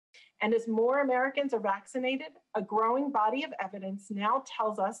And as more Americans are vaccinated, a growing body of evidence now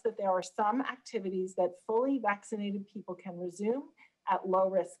tells us that there are some activities that fully vaccinated people can resume at low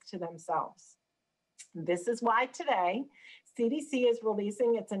risk to themselves. This is why today, CDC is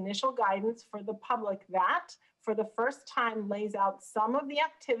releasing its initial guidance for the public that, for the first time, lays out some of the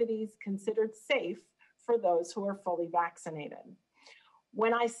activities considered safe for those who are fully vaccinated.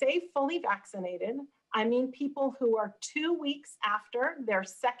 When I say fully vaccinated, I mean people who are 2 weeks after their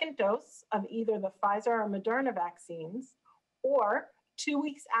second dose of either the Pfizer or Moderna vaccines, or 2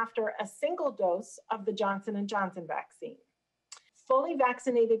 weeks after a single dose of the Johnson & Johnson vaccine. Fully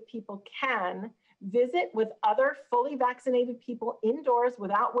vaccinated people can visit with other fully vaccinated people indoors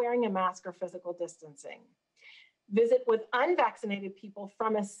without wearing a mask or physical distancing. Visit with unvaccinated people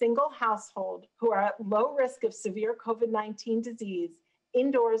from a single household who are at low risk of severe COVID-19 disease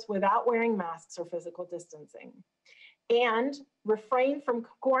indoors without wearing masks or physical distancing. And refrain from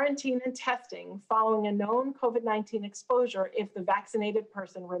quarantine and testing following a known COVID-19 exposure if the vaccinated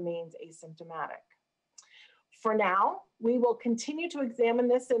person remains asymptomatic. For now, we will continue to examine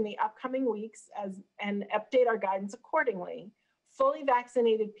this in the upcoming weeks and update our guidance accordingly. Fully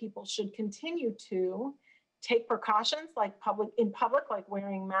vaccinated people should continue to take precautions in public, like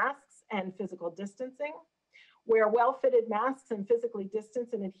wearing masks and physical distancing, wear well-fitted masks and physically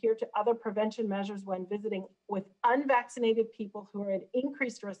distance and adhere to other prevention measures when visiting with unvaccinated people who are at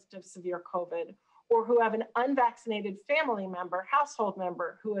increased risk of severe COVID, or who have an unvaccinated family member, household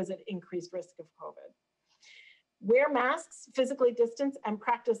member who is at increased risk of COVID. Wear masks, physically distance, and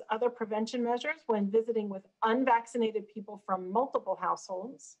practice other prevention measures when visiting with unvaccinated people from multiple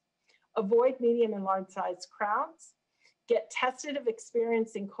households. Avoid medium and large-sized crowds. Get tested if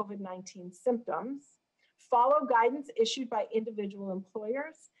experiencing COVID-19 symptoms. Follow guidance issued by individual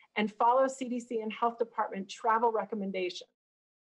employers, and follow CDC and Health Department travel recommendations.